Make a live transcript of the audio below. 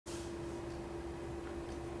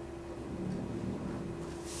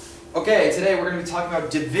Okay, today we're going to be talking about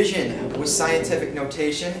division with scientific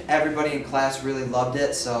notation. Everybody in class really loved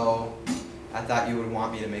it, so I thought you would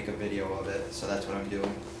want me to make a video of it, so that's what I'm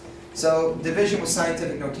doing. So, division with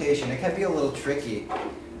scientific notation, it can be a little tricky.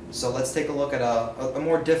 So let's take a look at a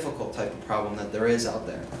more difficult type of problem that there is out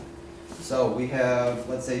there. So we have,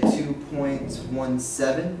 let's say,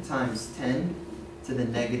 2.17 times 10 to the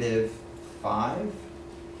negative 5.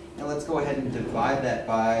 And let's go ahead and divide that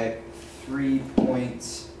by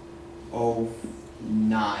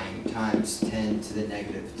 3.09 times 10 to the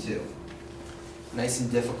negative 2. Nice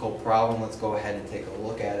and difficult problem. Let's go ahead and take a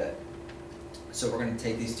look at it. So we're going to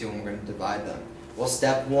take these two and we're going to divide them. Well,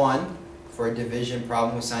 step one for a division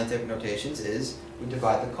problem with scientific notations is we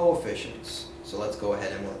divide the coefficients. So let's go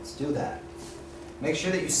ahead and let's do that. Make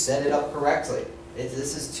sure that you set it up correctly.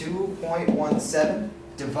 This is 2.17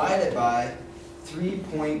 divided by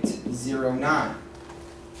 3.09.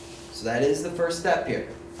 So that is the first step here.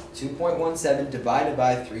 2.17 divided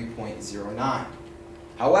by 3.09.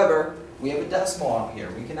 However, we have a decimal out here.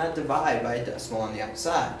 We cannot divide by a decimal on the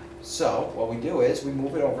outside. So what we do is we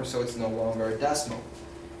move it over so it's no longer a decimal.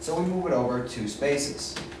 So we move it over 2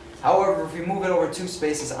 spaces. However, if we move it over 2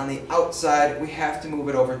 spaces on the outside, we have to move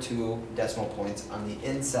it over 2 decimal points on the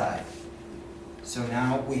inside. So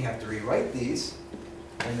now we have to rewrite these,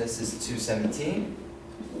 and this is 217,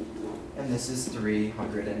 and this is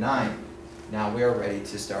 309. Now we are ready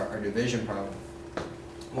to start our division problem.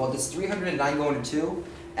 Well, does 309 go into 2?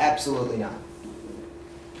 Absolutely not.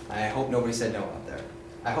 I hope nobody said no out there.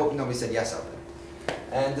 I hope nobody said yes out there.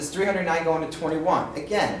 And does 309 go into 21?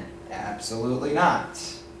 Again, absolutely not.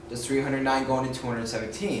 Does 309 go into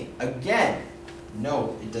 217? Again,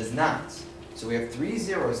 no, it does not. So we have 3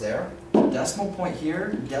 zeros there, decimal point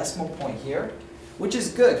here, which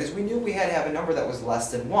is good because we knew we had to have a number that was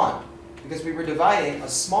less than 1 because we were dividing a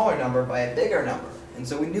smaller number by a bigger number. And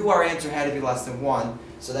so we knew our answer had to be less than 1,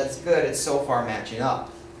 so that's good. It's so far matching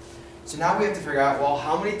up. So now we have to figure out, well,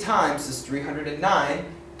 how many times does 309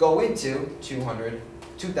 go into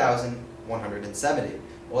 2,170?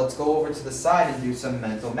 Well, let's go over to the side and do some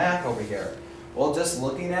mental math over here. Well, just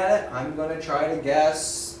looking at it, I'm going to try to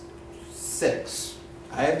guess 6.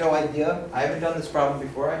 I have no idea. I haven't done this problem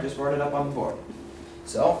before. I just wrote it up on the board.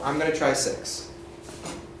 So I'm going to try 6.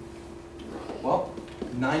 Well,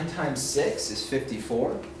 9 times 6 is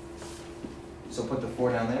 54. So put the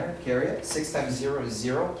 4 down there, carry it. 6 times 0 is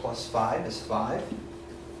 0, plus 5 is 5.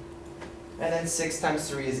 And then 6 times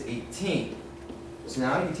 3 is 18. So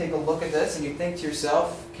now you take a look at this and you think to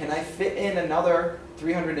yourself, can I fit in another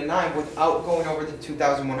 309 without going over the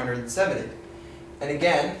 2,170? And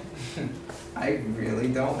again, I really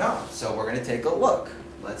don't know. So we're going to take a look.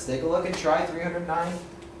 Let's take a look and try 309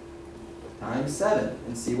 times 7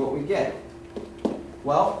 and see what we get.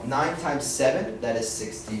 Well, 9 times 7, that is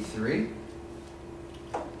 63.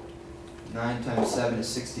 9 times 7 is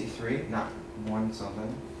 63, not 1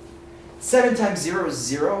 something. 7 times 0 is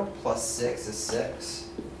 0, plus 6 is 6.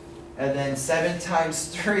 And then 7 times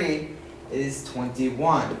 3 is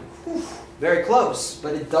 21. Whew, very close,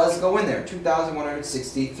 but it does go in there,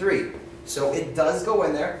 2,163. So it does go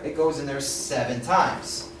in there. It goes in there 7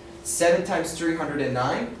 times. 7 times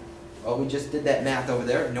 309, well, we just did that math over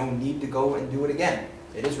there. No need to go and do it again.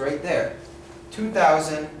 It is right there,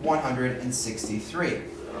 2,163.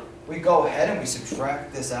 We go ahead and we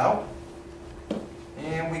subtract this out.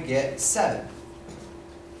 And we get 7.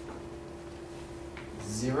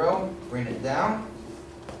 0, bring it down.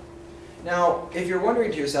 Now, if you're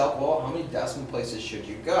wondering to yourself, well, how many decimal places should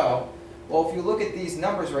you go? Well, if you look at these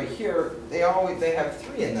numbers right here, they have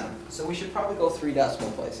 3 in them. So we should probably go 3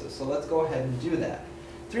 decimal places. So let's go ahead and do that.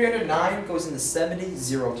 309 goes into 70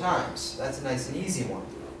 0 times. That's a nice and easy one.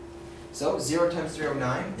 So 0 times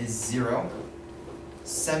 309 is 0.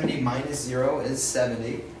 70 minus 0 is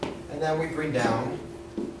 70. And then we bring down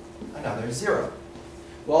another 0.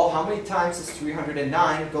 Well, how many times does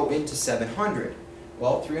 309 go into 700?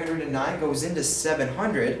 Well, 309 goes into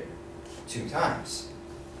 700 2 times.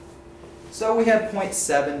 So we have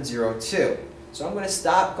 0.702. So I'm going to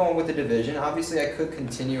stop going with the division. Obviously, I could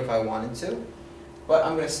continue if I wanted to, but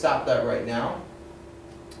I'm going to stop that right now.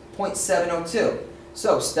 0.702.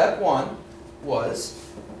 So step 1 was,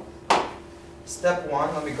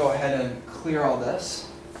 let me go ahead and clear all this.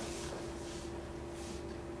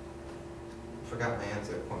 Forgot my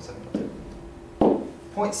answer, 0.702.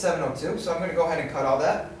 0.702, so I'm going to go ahead and cut all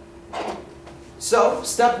that. So,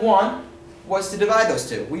 step 1 was to divide those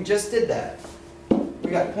two. We just did that. We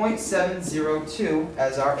got 0.702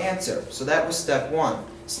 as our answer. So that was step 1.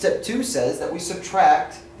 Step 2 says that we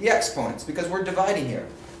subtract the exponents because we're dividing here.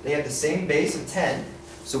 They have the same base of 10,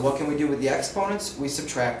 So what can we do with the exponents? We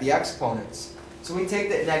subtract the exponents. So we take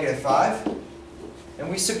that negative 5 and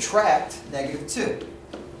we subtract negative 2.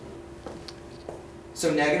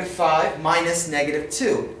 So negative 5 minus negative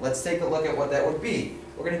 2. Let's take a look at what that would be.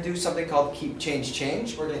 We're going to do something called keep, change,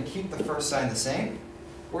 change. We're going to keep the first sign the same.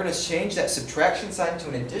 We're going to change that subtraction sign to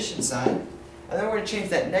an addition sign. And then we're going to change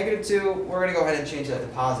that negative 2. We're going to go ahead and change that to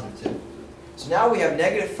positive 2. So now we have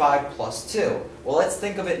negative 5 plus 2. Well, let's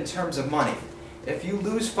think of it in terms of money. If you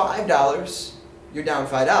lose $5, you're down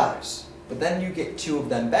 $5. But then you get 2 of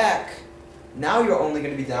them back. Now you're only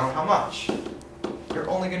going to be down how much? You're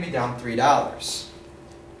only going to be down $3.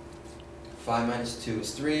 5 minus 2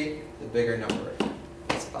 is 3. The bigger number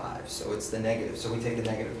is 5. So it's the negative. So we take the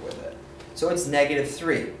negative with it. So it's negative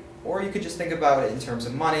 3. Or you could just think about it in terms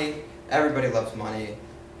of money. Everybody loves money.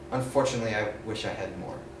 Unfortunately, I wish I had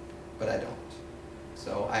more, but I don't.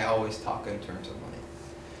 So I always talk in terms of money.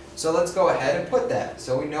 So let's go ahead and put that.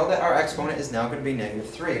 So we know that our exponent is now going to be negative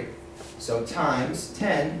 3. So times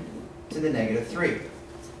 10 to the negative 3.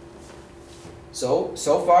 So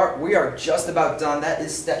far we are just about done. That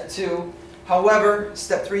is step 2. However,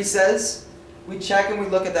 step 3 says we check and we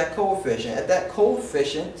look at that coefficient. If that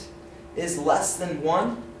coefficient is less than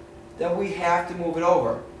 1, then we have to move it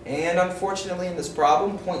over. And unfortunately in this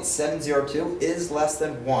problem, 0.702 is less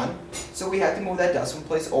than 1. So we have to move that decimal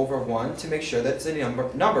place over 1 to make sure that it's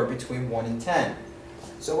a number between 1 and 10.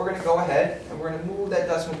 So we're going to go ahead and we're going to move that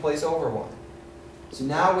decimal place over 1. So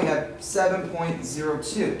now we have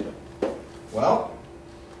 7.02. Well,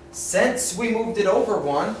 since we moved it over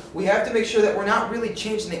 1, we have to make sure that we're not really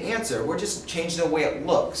changing the answer. We're just changing the way it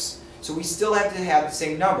looks. So we still have to have the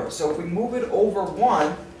same number. So if we move it over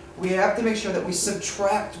 1, we have to make sure that we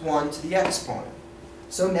subtract 1 to the exponent.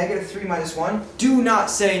 So negative 3 minus 1. Do not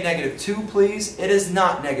say negative 2, please. It is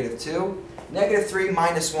not negative 2. Negative 3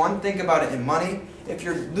 minus 1. Think about it in money. If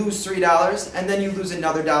you lose $3 and then you lose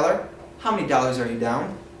another $1, how many dollars are you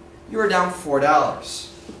down? You are down $4.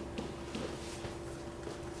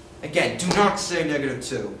 Again, do not say negative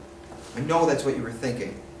 2. I know that's what you were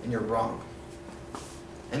thinking, and you're wrong.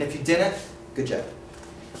 And if you didn't, good job.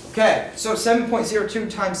 Okay, so 7.02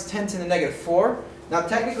 times 10 to the negative 4. Now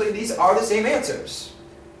technically these are the same answers.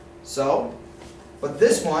 So, but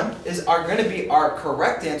this one is going to be our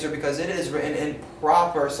correct answer because it is written in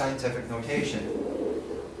proper scientific notation.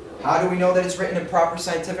 How do we know that it's written in proper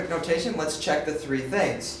scientific notation? Let's check the 3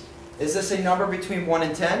 things. Is this a number between 1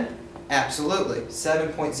 and 10? Absolutely.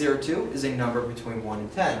 7.02 is a number between 1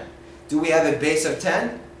 and 10. Do we have a base of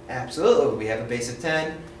 10? Absolutely. We have a base of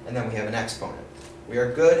 10, and then we have an exponent. We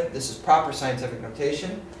are good. This is proper scientific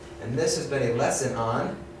notation, and this has been a lesson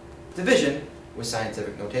on division with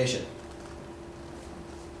scientific notation.